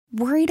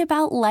Worried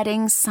about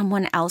letting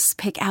someone else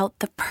pick out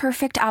the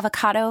perfect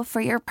avocado for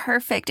your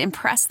perfect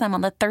impress them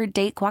on the third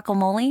date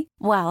guacamole?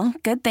 Well,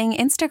 good thing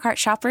Instacart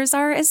shoppers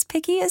are as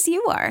picky as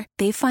you are.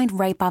 They find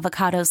ripe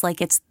avocados like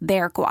it's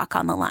their guac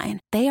on the line.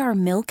 They are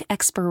milk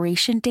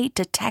expiration date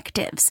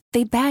detectives.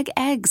 They bag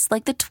eggs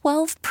like the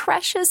 12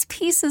 precious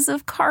pieces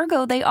of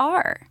cargo they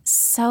are.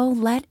 So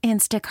let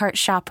Instacart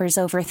shoppers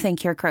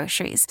overthink your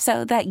groceries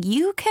so that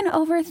you can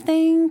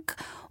overthink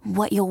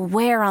what you'll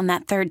wear on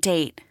that third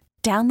date.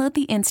 Download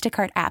the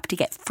Instacart app to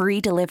get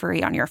free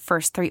delivery on your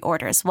first 3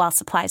 orders while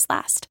supplies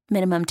last.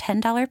 Minimum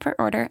 $10 per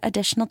order.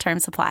 Additional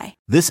terms apply.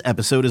 This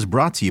episode is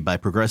brought to you by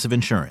Progressive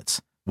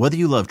Insurance. Whether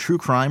you love true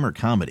crime or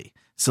comedy,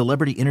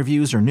 celebrity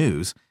interviews or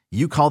news,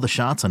 you call the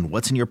shots on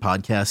what's in your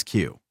podcast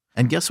queue.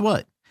 And guess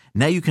what?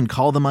 Now you can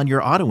call them on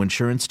your auto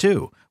insurance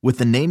too with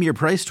the Name Your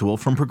Price tool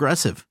from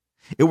Progressive.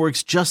 It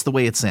works just the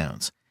way it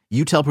sounds.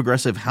 You tell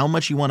Progressive how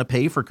much you want to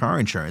pay for car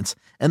insurance,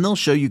 and they'll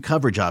show you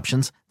coverage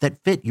options that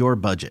fit your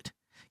budget.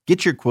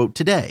 Get your quote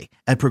today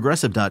at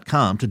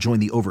Progressive.com to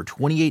join the over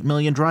 28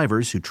 million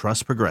drivers who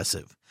trust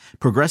Progressive.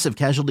 Progressive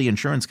Casualty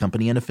Insurance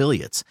Company and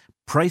Affiliates.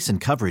 Price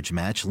and coverage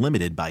match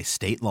limited by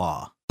state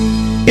law.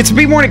 It's the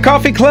B-Morning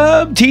Coffee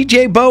Club.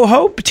 TJ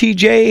Bohope.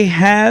 TJ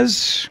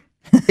has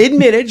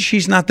admitted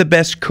she's not the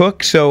best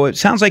cook, so it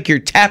sounds like you're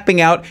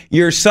tapping out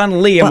your son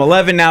Liam,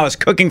 11 now, is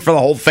cooking for the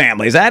whole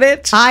family. Is that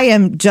it? I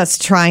am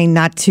just trying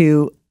not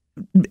to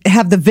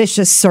have the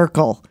vicious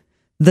circle.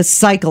 The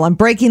cycle. I'm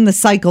breaking the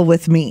cycle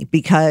with me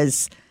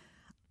because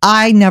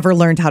I never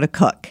learned how to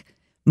cook.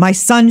 My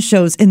son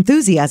shows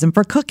enthusiasm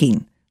for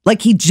cooking.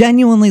 Like he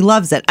genuinely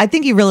loves it. I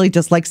think he really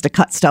just likes to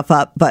cut stuff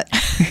up, but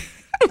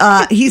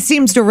he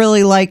seems to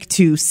really like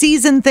to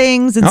season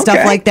things and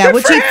stuff like that,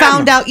 which he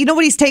found out. You know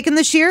what he's taken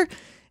this year?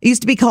 It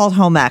used to be called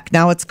home ec.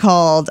 Now it's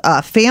called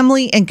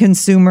Family and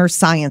Consumer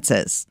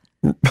Sciences.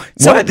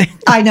 So, what?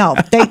 I know.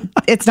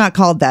 It's not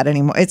called that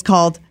anymore. It's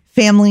called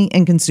Family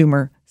and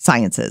Consumer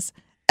Sciences.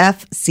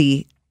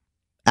 FCS,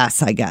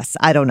 I guess.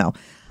 I don't know.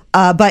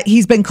 But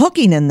he's been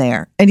cooking in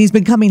there and he's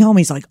been coming home.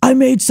 He's like, I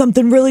made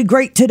something really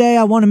great today.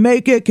 I want to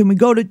make it. Can we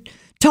go to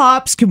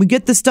Tops? Can we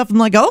get this stuff? I'm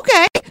like,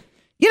 okay.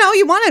 You know,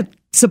 you want to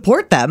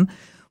support them.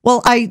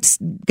 Well, I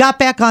got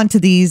back onto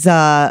these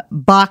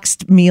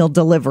boxed meal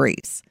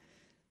deliveries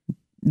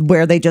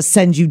where they just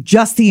send you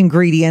just the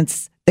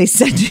ingredients. They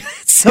send you,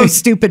 so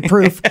stupid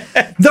proof.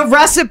 The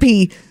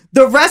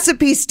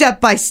recipe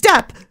step by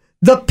step.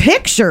 The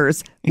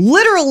pictures,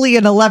 literally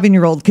an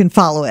 11-year-old can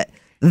follow it.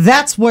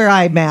 That's where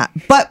I'm at.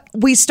 But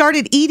we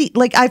started eating,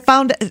 like I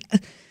found,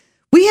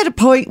 we had a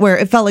point where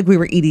it felt like we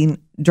were eating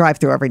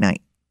drive-thru every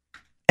night.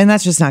 And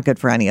that's just not good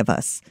for any of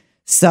us.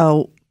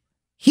 So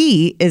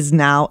he is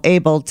now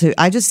able to,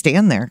 I just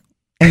stand there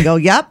and go,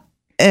 yep.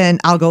 And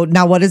I'll go,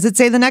 now what does it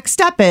say the next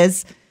step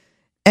is?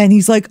 And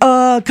he's like,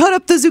 cut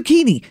up the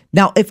zucchini.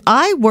 Now, if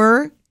I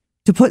were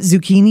to put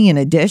zucchini in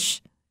a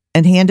dish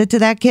and hand it to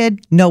that kid,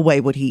 no way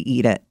would he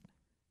eat it.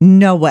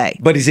 No way.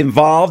 But he's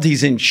involved.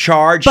 He's in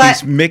charge.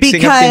 He's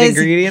mixing up the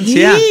ingredients.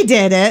 He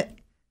did it.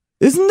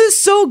 Isn't this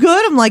so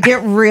good? I'm like, it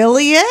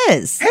really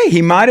is. Hey,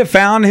 he might have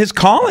found his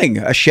calling.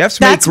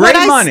 Chefs make great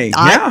money.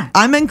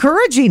 I'm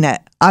encouraging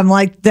it. I'm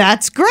like,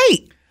 that's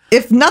great.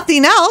 If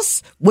nothing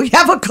else, we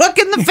have a cook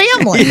in the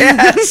family.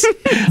 Yes.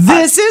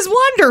 This is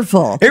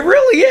wonderful. It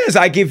really is.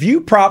 I give you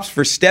props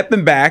for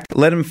stepping back,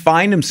 let him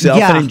find himself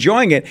and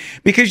enjoying it,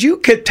 because you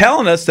kept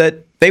telling us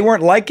that they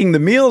weren't liking the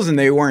meals and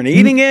they weren't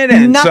eating it.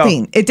 And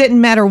nothing. It didn't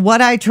matter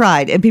what I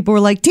tried. And people were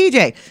like,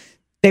 TJ,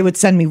 they would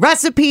send me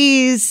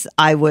recipes.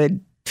 I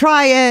would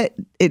try it.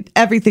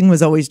 Everything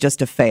was always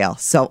just a fail.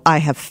 So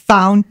I've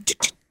found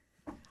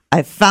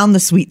the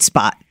sweet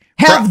spot.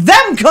 Have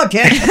them cook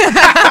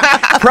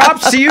it.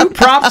 Props to you.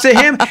 Props to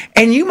him.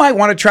 And you might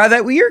want to try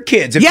that with your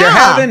kids. If they're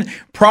having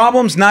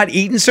problems not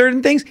eating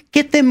certain things,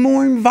 get them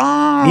more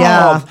involved.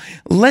 Yeah.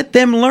 Let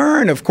them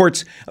learn. Of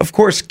course,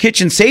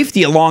 kitchen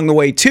safety along the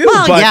way too.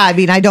 Well, yeah. I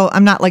mean,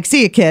 I'm not like,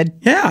 see a kid.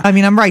 Yeah. I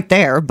mean, I'm right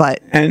there,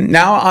 but. And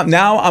now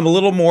I'm a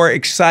little more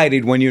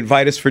excited when you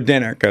invite us for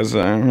dinner because.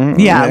 The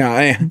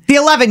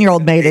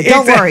 11-year-old made it.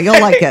 Don't worry. You'll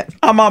like it.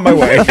 I'm on my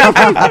way.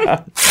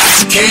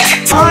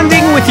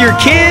 Bonding with your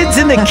kids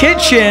in the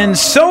kitchen.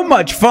 So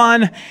much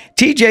fun.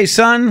 TJ's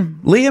son,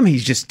 Liam,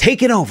 he's just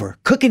taking over,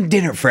 cooking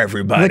dinner for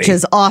everybody. Which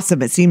is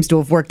awesome. It seems to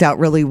have worked out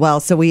really well.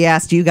 So we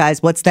asked you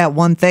guys, what's that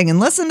one thing? And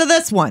listen to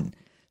this one.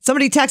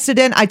 Somebody texted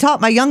in, I taught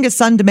my youngest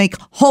son to make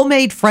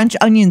homemade French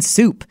onion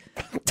soup.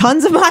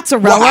 Tons of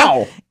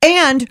mozzarella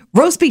and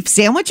roast beef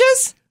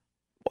sandwiches.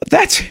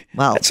 That's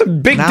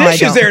some big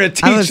dishes there to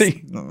teach.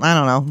 I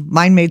don't know.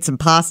 Mine made some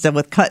pasta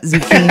with cut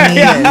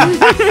zucchini.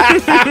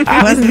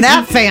 Wasn't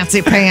that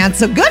fancy pants?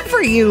 So good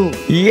for you.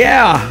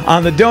 Yeah.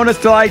 On the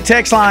Donuts Delight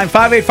text line,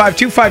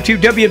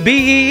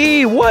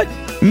 585-252-WBEE. What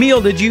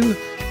meal did you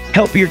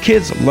help your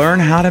kids learn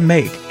how to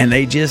make? And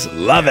they just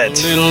love it.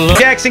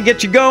 Jackson,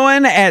 get you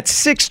going at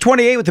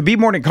 6:28 with the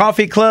B-Morning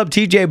Coffee Club.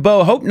 TJ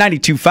Bohope,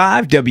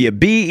 92.5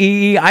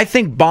 WBEE. I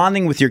think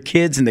bonding with your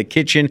kids in the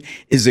kitchen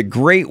is a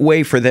great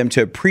way for them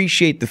to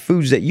appreciate the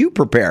foods that you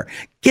prepare.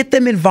 Get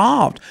them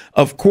involved.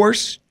 Of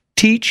course,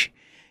 teach,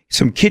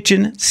 some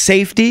kitchen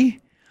safety.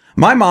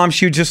 My mom,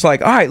 she was just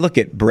like, all right, look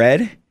at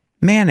bread,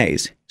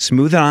 mayonnaise,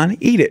 smooth it on,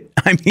 eat it.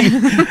 I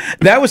mean,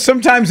 that was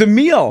sometimes a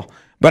meal,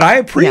 but I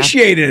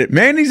appreciated it.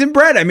 Mayonnaise and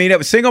bread. I mean, it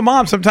was single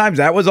mom. Sometimes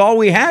that was all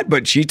we had,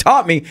 but she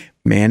taught me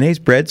mayonnaise,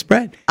 bread,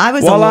 spread. I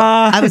was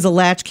a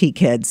latchkey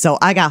kid, so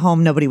I got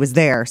home, nobody was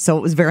there. So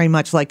it was very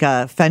much like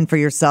a fend for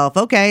yourself.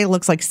 Okay,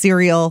 looks like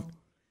cereal,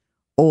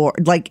 or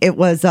like it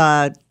was,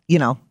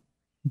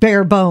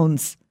 bare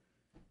bones.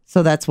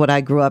 So that's what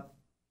I grew up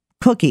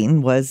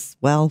cooking was,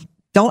 well,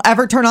 don't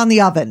ever turn on the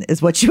oven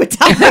is what you would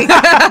tell me.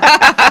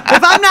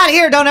 If I'm not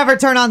here, don't ever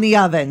turn on the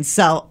oven.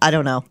 So I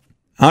don't know.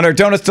 On our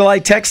Donuts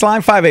Delight text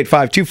line,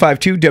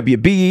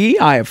 585-252-WBE.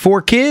 I have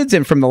 4 kids,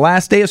 and from the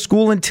last day of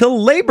school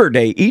until Labor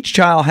Day, each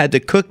child had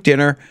to cook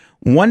dinner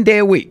 1 day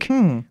a week.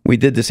 We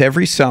did this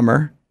every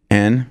summer,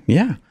 and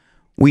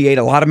we ate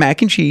a lot of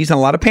mac and cheese and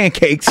a lot of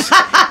pancakes,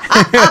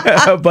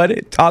 but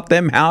it taught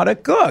them how to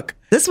cook.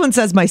 This one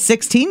says my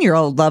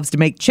 16-year-old loves to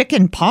make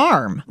chicken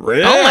parm.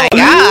 Really? Oh my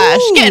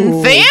gosh,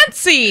 getting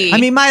fancy. I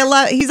mean,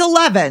 he's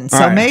 11, so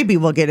right. maybe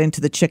we'll get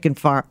into the chicken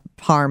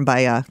parm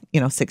by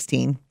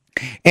 16.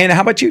 And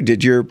how about you?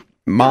 Did your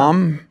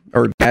mom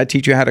or dad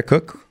teach you how to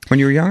cook when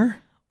you were younger?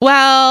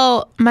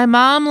 Well, my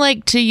mom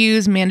liked to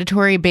use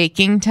mandatory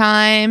baking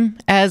time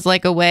as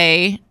like a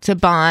way to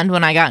bond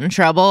when I got in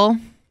trouble.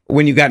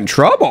 When you got in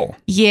trouble?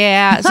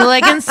 Yeah. So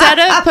like instead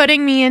of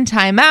putting me in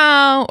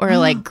timeout or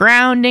like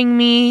grounding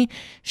me,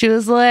 she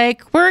was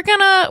like, we're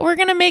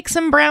gonna make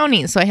some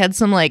brownies. So I had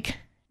some like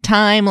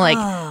time,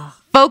 like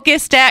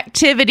focused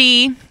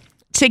activity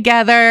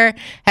together,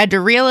 had to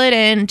reel it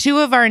in. 2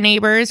 of our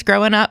neighbors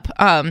growing up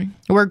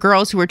were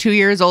girls who were 2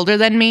 years older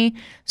than me.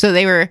 So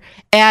they were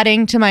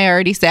adding to my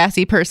already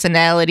sassy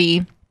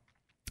personality.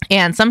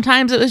 And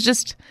sometimes it was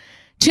just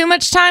too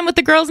much time with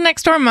the girls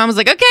next door. Mom was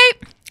like, okay,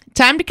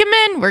 time to come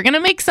in. We're going to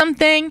make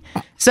something.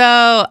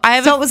 So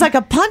it was like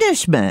a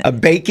punishment. A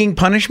baking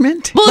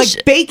punishment? Well,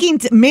 like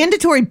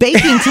mandatory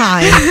baking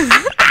time.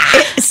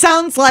 It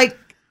sounds like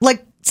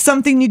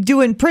something you do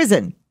in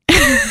prison.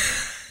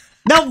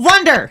 No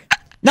wonder.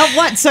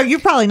 So you're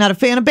probably not a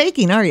fan of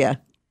baking, are you?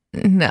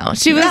 No.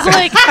 She was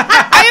like,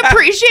 I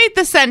appreciate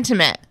the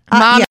sentiment.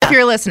 Mom, if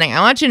you're listening, I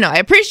want you to know I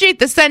appreciate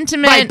the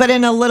sentiment. Right, but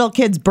in a little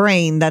kid's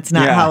brain, that's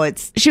not how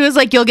it's. She was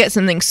like, you'll get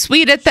something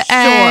sweet at the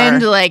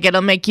end. Like,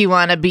 it'll make you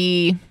want to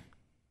be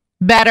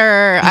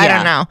better. I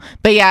don't know.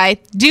 But yeah, I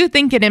do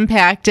think it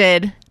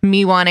impacted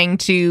me wanting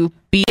to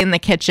be in the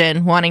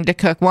kitchen, wanting to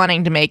cook,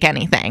 wanting to make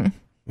anything.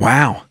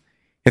 Wow.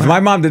 If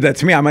my mom did that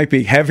to me, I might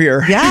be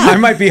heavier. Yeah. I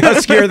might be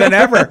huskier than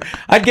ever.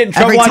 I'd get in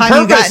trouble on purpose. Every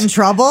time you got in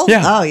trouble?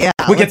 Yeah. Oh, yeah.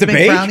 We get to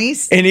bake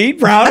brownies. And eat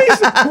brownies?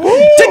 Did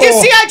you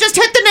see I just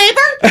hit the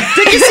neighbor?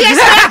 Did you see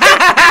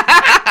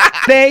I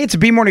Today, it's a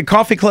B Morning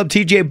Coffee Club,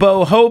 TJ,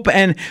 Bo, Hope,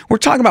 and we're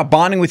talking about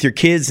bonding with your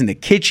kids in the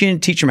kitchen,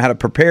 teach them how to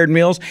prepare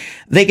meals.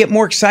 They get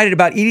more excited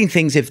about eating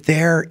things if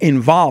they're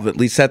involved. At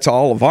least that's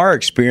all of our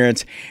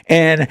experience.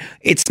 And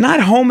it's not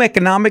home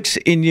economics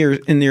in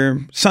your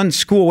son's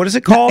school. What is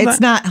it called? It's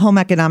not home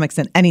economics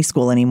in any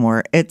school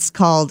anymore. It's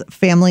called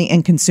Family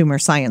and Consumer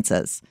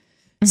Sciences.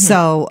 Mm-hmm.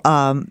 So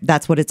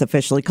that's what it's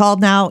officially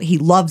called now. He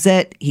loves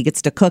it. He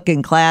gets to cook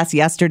in class.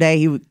 Yesterday,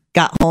 he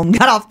got home,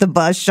 got off the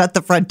bus, shut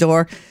the front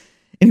door.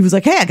 And he was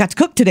like, hey, I got to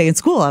cook today in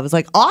school. I was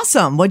like,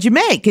 awesome. What'd you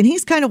make? And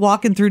he's kind of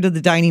walking through to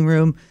the dining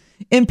room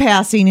in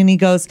passing. And he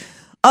goes,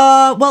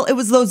 well, it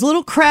was those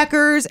little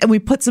crackers. And we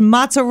put some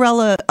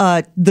mozzarella,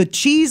 the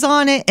cheese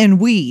on it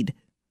and weed.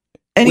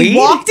 And he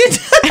walked into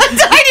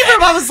the dining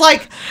room. I was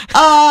like,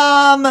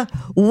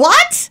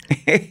 what?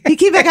 He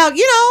came back out,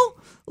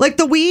 like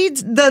the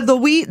weeds, the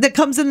weed that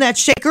comes in that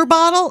shaker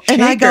bottle.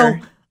 And I go,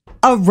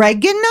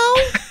 oregano?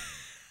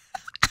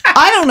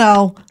 I don't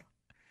know.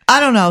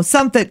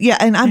 Something. Yeah.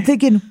 And I'm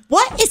thinking,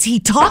 what is he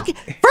talking?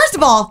 First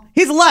of all,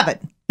 he's 11.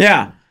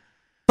 Yeah.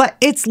 But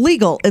it's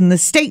legal in the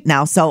state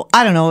now. So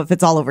I don't know if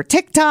it's all over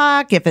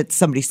TikTok, if it's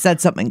somebody said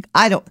something.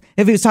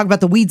 If he was talking about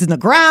the weeds in the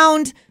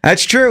ground.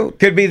 That's true.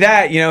 Could be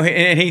that,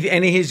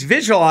 and he's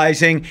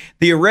visualizing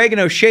the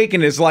oregano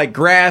shaken is like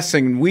grass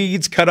and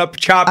weeds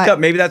chopped up.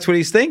 Maybe that's what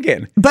he's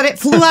thinking. But it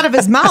flew out of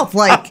his mouth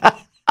like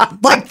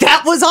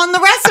that was on the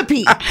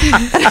recipe.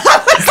 And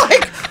I was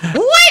like,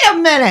 wait a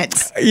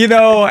minute.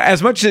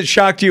 As much as it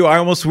shocked you, I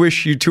almost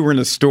wish you two were in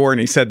the store and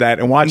he said that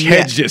and watch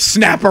heads just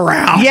snap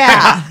around.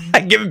 Yeah.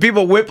 Giving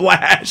people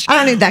whiplash. I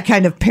don't need that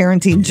kind of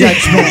parenting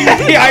judgment.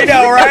 Yeah, I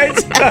know,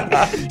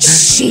 right?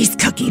 She's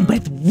cooking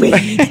with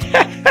weed.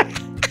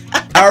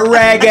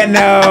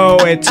 Oregano.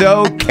 It's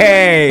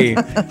okay.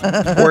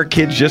 Poor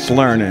kids just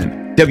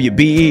learning.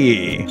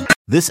 WBE.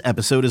 This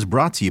episode is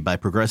brought to you by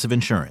Progressive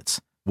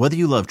Insurance. Whether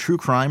you love true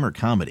crime or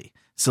comedy,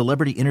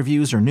 celebrity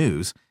interviews or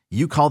news,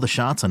 you call the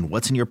shots on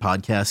what's in your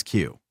podcast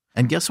queue.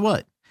 And guess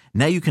what?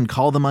 Now you can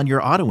call them on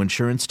your auto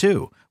insurance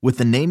too with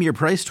the Name Your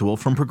Price tool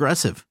from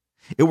Progressive.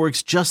 It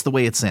works just the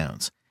way it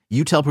sounds.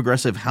 You tell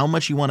Progressive how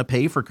much you want to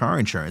pay for car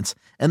insurance,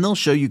 and they'll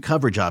show you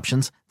coverage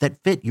options that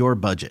fit your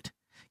budget.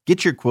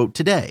 Get your quote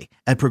today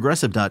at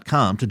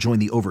Progressive.com to join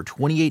the over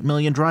 28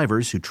 million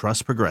drivers who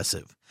trust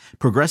Progressive.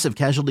 Progressive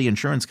Casualty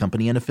Insurance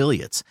Company and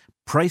Affiliates.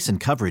 Price and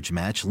coverage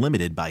match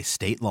limited by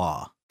state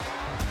law.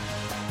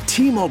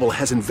 T-Mobile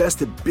has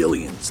invested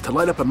billions to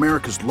light up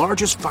America's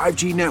largest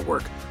 5G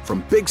network,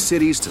 from big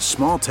cities to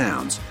small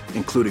towns,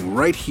 including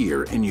right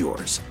here in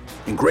yours.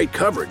 And great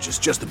coverage is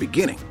just the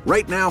beginning.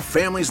 Right now,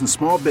 families and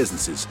small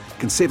businesses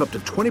can save up to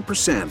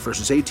 20%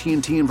 versus AT&T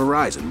and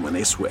Verizon when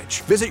they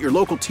switch. Visit your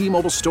local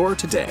T-Mobile store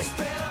today.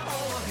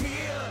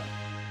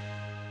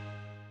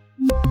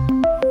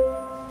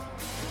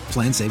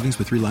 Plan savings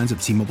with 3 lines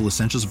of T-Mobile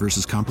Essentials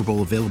versus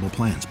comparable available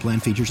plans. Plan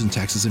features and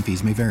taxes and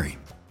fees may vary.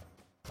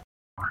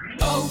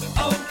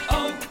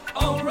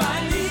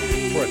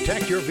 O'Reilly.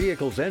 Protect your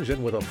vehicle's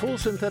engine with a full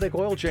synthetic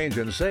oil change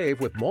and save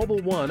with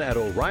Mobil 1 at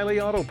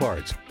O'Reilly Auto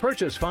Parts.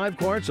 Purchase 5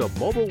 quarts of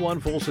Mobil 1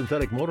 full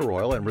synthetic motor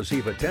oil and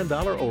receive a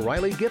 $10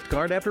 O'Reilly gift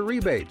card after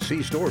rebate.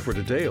 See store for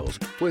details.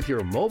 With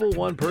your Mobil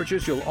 1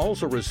 purchase, you'll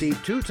also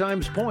receive 2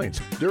 times points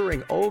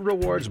during O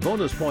Rewards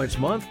Bonus Points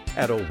Month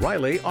at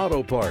O'Reilly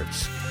Auto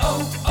Parts.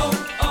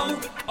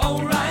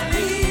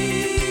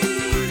 O'Reilly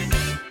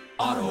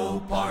Auto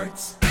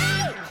Parts.